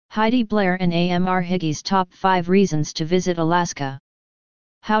Heidi, Blair and Higgy's top 5 reasons to visit Alaska.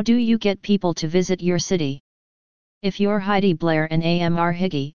 How do you get people to visit your city? If you're Heidi, Blair and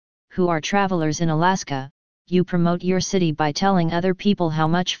Higgy, who are travelers in Alaska, you promote your city by telling other people how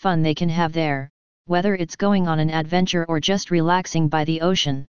much fun they can have there, whether it's going on an adventure or just relaxing by the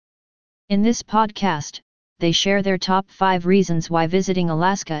ocean. In this podcast, they share their top 5 reasons why visiting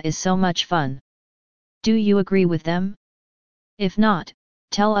Alaska is so much fun. Do you agree with them? If not,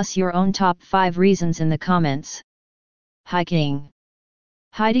 tell us your own top 5 reasons in the comments. Hiking.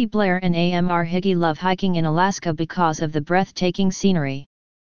 Heidi, Blair and Higgy love hiking in Alaska because of the breathtaking scenery.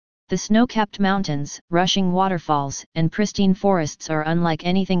 The snow-capped mountains, rushing waterfalls, and pristine forests are unlike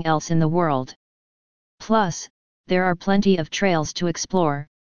anything else in the world. Plus, there are plenty of trails to explore,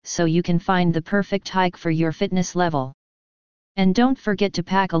 so you can find the perfect hike for your fitness level. And don't forget to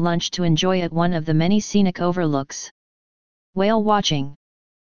pack a lunch to enjoy at one of the many scenic overlooks. Whale watching.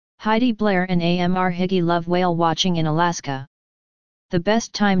 Heidi, Blair and Higgy love whale watching in Alaska. The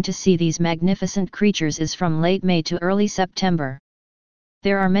best time to see these magnificent creatures is from late May to early September.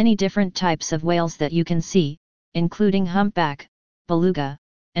 There are many different types of whales that you can see, including humpback, beluga,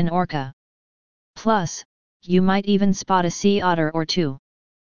 and orca. Plus, you might even spot a sea otter or two.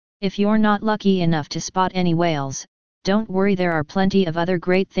 If you're not lucky enough to spot any whales, don't worry, there are plenty of other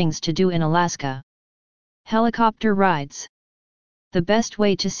great things to do in Alaska. Helicopter rides. The best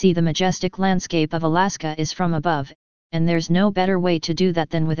way to see the majestic landscape of Alaska is from above, and there's no better way to do that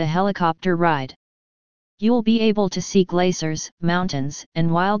than with a helicopter ride. You'll be able to see glaciers, mountains, and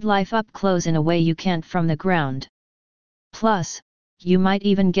wildlife up close in a way you can't from the ground. Plus, you might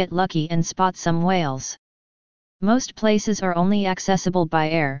even get lucky and spot some whales. Most places are only accessible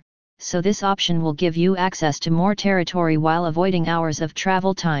by air, so this option will give you access to more territory while avoiding hours of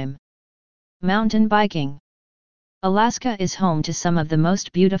travel time. Mountain biking. Alaska is home to some of the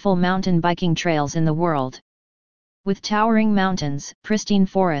most beautiful mountain biking trails in the world. With towering mountains, pristine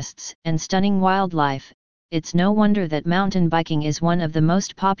forests, and stunning wildlife, it's no wonder that mountain biking is one of the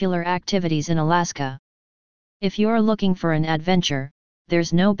most popular activities in Alaska. If you're looking for an adventure,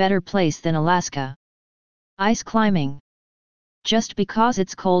 there's no better place than Alaska. Ice climbing. Just because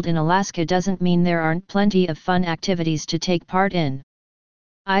it's cold in Alaska doesn't mean there aren't plenty of fun activities to take part in.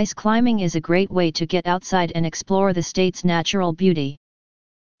 Ice climbing is a great way to get outside and explore the state's natural beauty.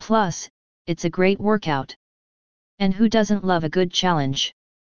 Plus, it's a great workout. And who doesn't love a good challenge?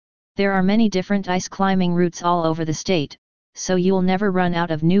 There are many different ice climbing routes all over the state, so you'll never run out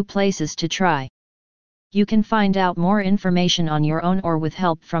of new places to try. You can find out more information on your own or with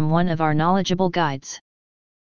help from one of our knowledgeable guides.